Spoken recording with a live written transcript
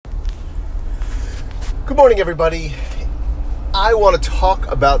Good morning, everybody. I want to talk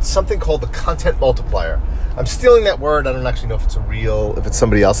about something called the content multiplier. I'm stealing that word. I don't actually know if it's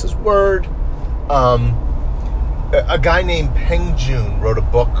somebody else's word. A guy named Peng Joon wrote a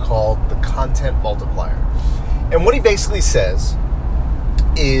book called The Content Multiplier. And what he basically says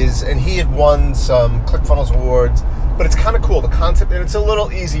is, and he had won some ClickFunnels awards, but it's kind of cool. The concept, and it's a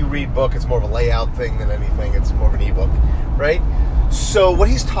little easy read book. It's more of a layout thing than anything. It's more of an ebook, right? So what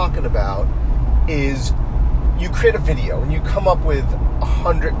he's talking about is you create a video and you come up with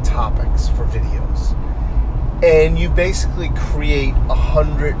 100 topics for videos. And you basically create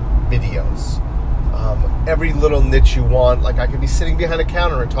 100 videos. Every little niche you want. Like I could be sitting behind a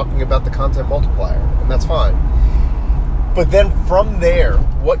counter and talking about the content multiplier, and that's fine. But then from there,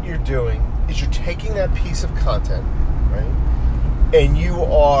 what you're doing is you're taking that piece of content, right? And you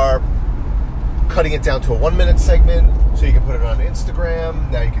are cutting it down to a 1-minute segment, so you can put it on Instagram.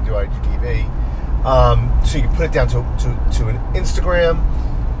 Now you can do IGTV. So you can put it down to an Instagram.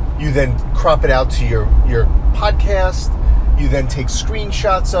 You then crop it out to your podcast. You then take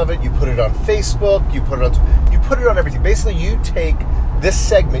screenshots of it. You put it on Facebook. You put it on everything. Basically, you take this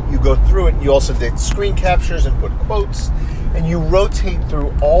segment, you go through it, and you also did screen captures and put quotes, and you rotate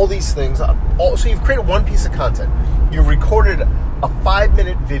through all these things. So you've created one piece of content. You recorded a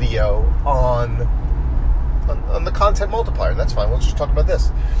 5-minute video on the content multiplier, and that's fine. Let's just talk about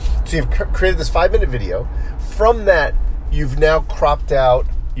this. So you've created this 5-minute video. From that, you've now cropped out.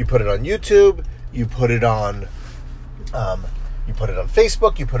 You put it on YouTube. You put it on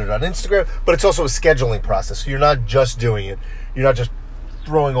Facebook. You put it on Instagram. But it's also a scheduling process. So you're not just doing it. You're not just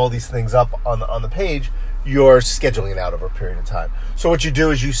throwing all these things up on the page. You're scheduling it out over a period of time. So what you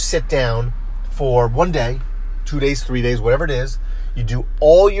do is you sit down for 1 day, 2 days, 3 days, whatever it is. You do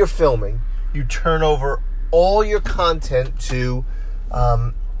all your filming. You turn over all your content to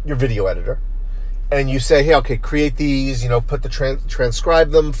your video editor, and you say, hey, okay, create these, put the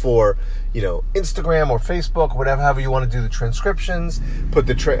transcribe them for, Instagram or Facebook, whatever, however you want to do the transcriptions, put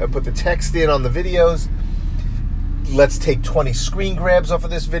the text in on the videos. Let's take 20 screen grabs off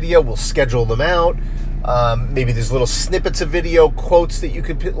of this video. We'll schedule them out. Maybe there's little snippets of video, quotes that you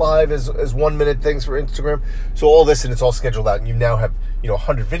could put live as 1-minute things for Instagram. So all this, and it's all scheduled out, and you now have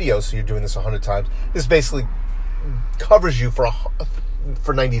 100 videos. So you're doing this 100 times. This basically covers you for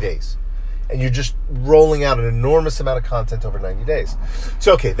 90 days, and you're just rolling out an enormous amount of content over 90 days.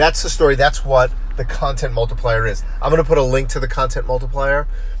 So okay, that's the story. That's what the content multiplier is. I'm going to put a link to the content multiplier.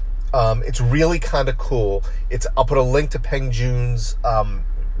 It's really kind of cool. I'll put a link to Peng Joon's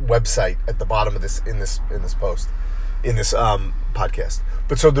website at the bottom of this in this post, in this podcast.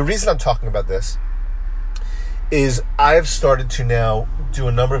 But so the reason I'm talking about this is I've started to now do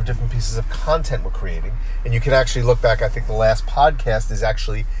a number of different pieces of content we're creating, and you can actually look back. I think the last podcast is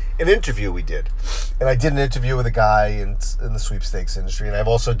actually an interview we did, and I did an interview with a guy in the sweepstakes industry, and I've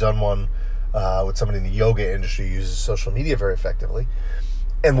also done one with somebody in the yoga industry who uses social media very effectively.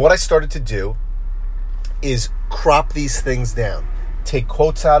 And what I started to do is crop these things down, take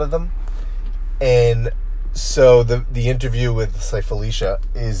quotes out of them. And so the interview with, say, Felicia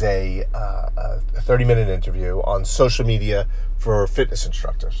is a 30-minute interview on social media for fitness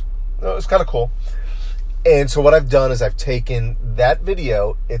instructors. It was kind of cool. And so what I've done is I've taken that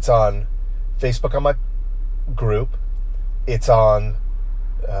video. It's on Facebook on my group. It's on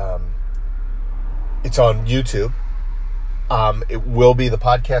YouTube. The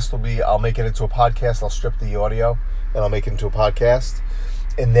podcast will be, I'll make it into a podcast. I'll strip the audio and I'll make it into a podcast.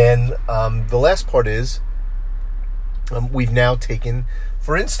 And then the last part is we've now taken,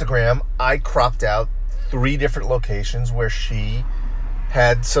 for Instagram, I cropped out 3 different locations where she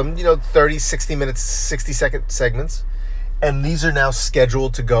had some, 30, 60 minutes, 60-second segments. And these are now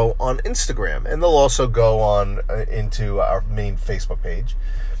scheduled to go on Instagram. And they'll also go on into our main Facebook page.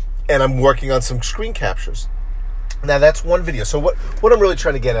 And I'm working on some screen captures. Now, that's one video. So what I'm really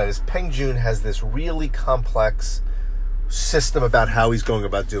trying to get at is Peng Joon has this really complex system about how he's going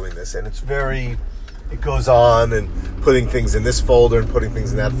about doing this. And it goes on and putting things in this folder and putting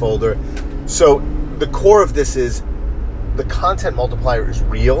things in that folder. So the core of this is the content multiplier is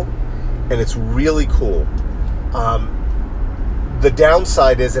real, and it's really cool. The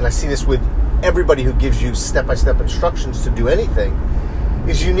downside is, and I see this with everybody who gives you step-by-step instructions to do anything,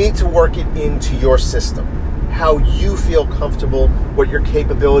 is you need to work it into your system. How you feel comfortable, what your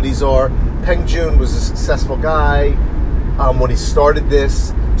capabilities are. Peng Joon was a successful guy when he started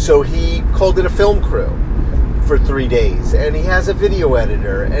this, so he called in a film crew for 3 days, and he has a video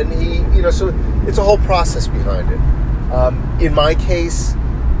editor, and so it's a whole process behind it. In my case,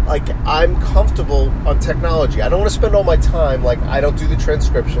 like, I'm comfortable on technology. I don't want to spend all my time, like, I don't do the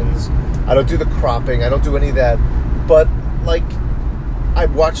transcriptions, I don't do the cropping, I don't do any of that. But, like, I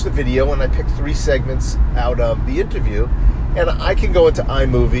watch the video and I pick 3 segments out of the interview, and I can go into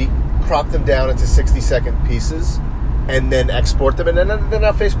iMovie, crop them down into 60-second pieces, and then export them, and then they're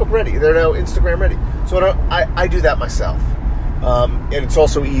now Facebook ready. They're now Instagram ready. So I do that myself. And it's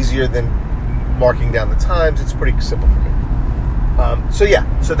also easier than marking down the times. It's pretty simple for me.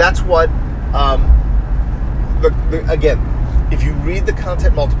 So that's what, again, if you read the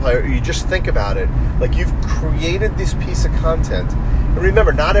content multiplier, or you just think about it, like, you've created this piece of content. And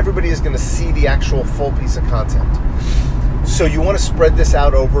remember, not everybody is going to see the actual full piece of content. So you want to spread this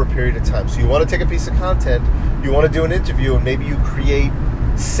out over a period of time. So you want to take a piece of content, you want to do an interview, and maybe you create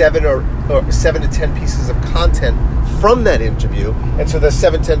 7 to 10 pieces of content from that interview. And so the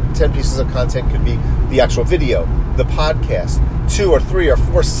 10 pieces of content could be the actual video, the podcast, 2 or 3 or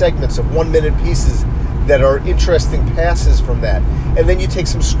 4 segments of 1-minute pieces that are interesting passes from that. And then you take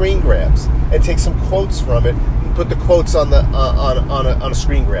some screen grabs and take some quotes from it and put the quotes on the on a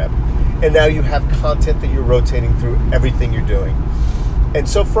screen grab. And now you have content that you're rotating through everything you're doing. And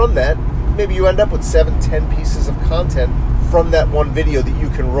so from that, maybe you end up with 7-10 pieces of content from that one video that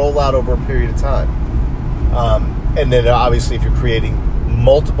you can roll out over a period of time. And then obviously, if you're creating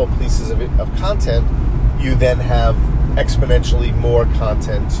multiple pieces of content, you then have exponentially more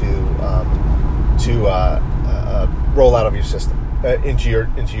content to roll out of your system into your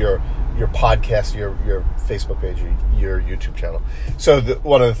podcast, your Facebook page, your YouTube channel. So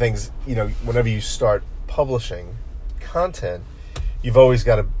one of the things, whenever you start publishing content, you've always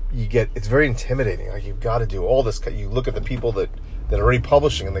got to, it's very intimidating. Like, you've got to do all this. You look at the people that are already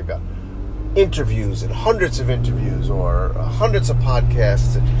publishing, and they've got interviews and hundreds of interviews or hundreds of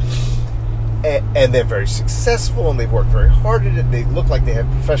podcasts, and they're very successful, and they've worked very hard at it. They look like they have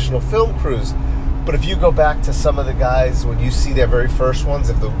professional film crews. But if you go back to some of the guys, when you see their very first ones,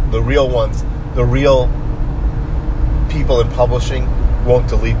 if the real ones, the real people in publishing won't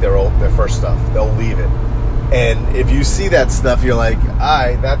delete their first stuff. They'll leave it. And if you see that stuff, you're like,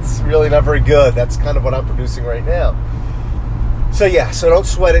 that's really not very good. That's kind of what I'm producing right now. So don't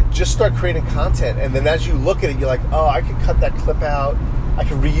sweat it. Just start creating content. And then as you look at it, you're like, I could cut that clip out. I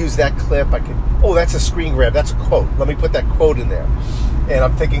could reuse that clip. That's a screen grab. That's a quote. Let me put that quote in there. And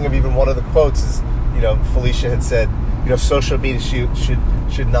I'm thinking of even one of the quotes is, Felicia had said, social media should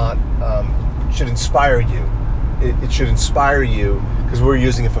inspire you. It should inspire you, because we're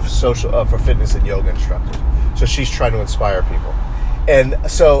using it for fitness and yoga instructors. So she's trying to inspire people. And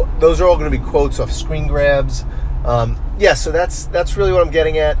so those are all going to be quotes off screen grabs. So that's really what I'm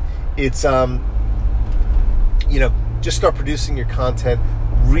getting at. It's, just start producing your content.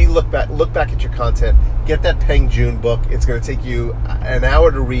 Look back at your content. Get that Peng Joon book. It's going to take you an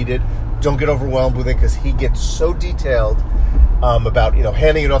hour to read it. Don't get overwhelmed with it, because he gets so detailed about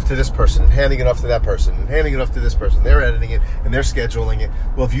handing it off to this person and handing it off to that person and handing it off to this person. They're editing it and they're scheduling it.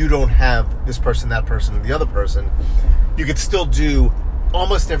 Well, if you don't have this person, that person, and the other person, you could still do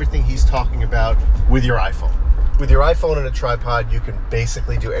almost everything he's talking about with your iPhone. With your iPhone and a tripod, you can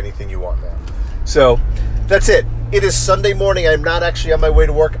basically do anything you want now. So that's it. It is Sunday morning. I'm not actually on my way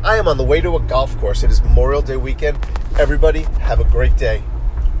to work. I am on the way to a golf course. It is Memorial Day weekend. Everybody, have a great day.